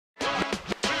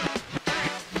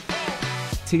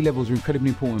T-levels are incredibly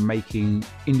important in making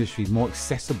industries more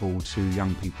accessible to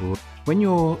young people. When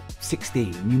you're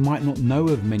 16, you might not know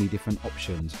of many different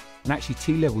options. And actually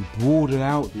T-levels broaden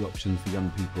out the options for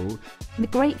young people. The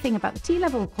great thing about the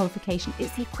T-level qualification is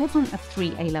the equivalent of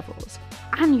 3 A-levels,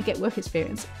 and you get work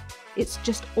experience. It's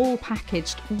just all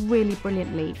packaged really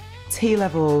brilliantly.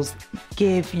 T-levels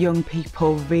give young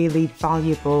people really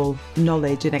valuable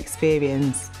knowledge and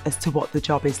experience as to what the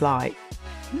job is like.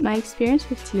 My experience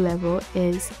with T-level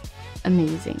is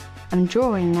amazing. I'm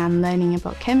drawing, I'm learning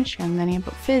about chemistry, I'm learning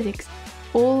about physics,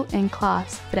 all in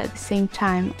class, but at the same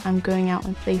time, I'm going out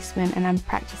on placement and I'm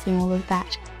practicing all of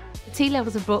that. The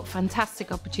T-levels have brought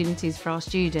fantastic opportunities for our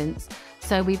students.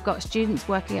 So we've got students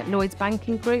working at Lloyds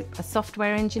Banking Group as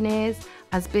software engineers,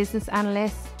 as business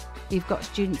analysts. We've got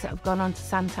students that have gone on to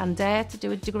Santander to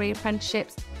do a degree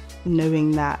apprenticeships.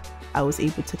 Knowing that I was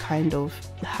able to kind of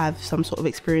have some sort of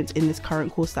experience in this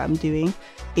current course that I'm doing,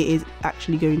 it is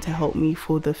actually going to help me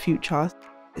for the future.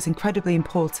 It's incredibly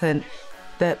important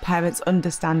that parents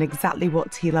understand exactly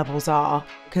what T-levels are,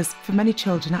 because for many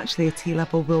children actually a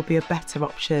T-level will be a better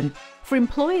option. For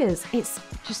employers, it's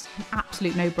just an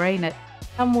absolute no-brainer.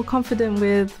 I'm more confident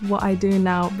with what I do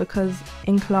now because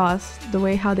in class, the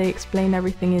way how they explain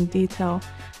everything in detail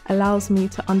allows me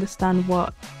to understand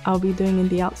what I'll be doing in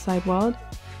the outside world.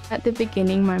 At the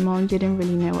beginning, my mom didn't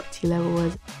really know what T-level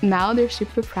was. Now they're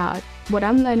super proud. What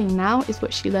I'm learning now is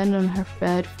what she learned on her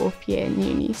 3rd, 4th year in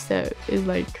uni, so it's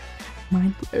like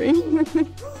mind-blowing.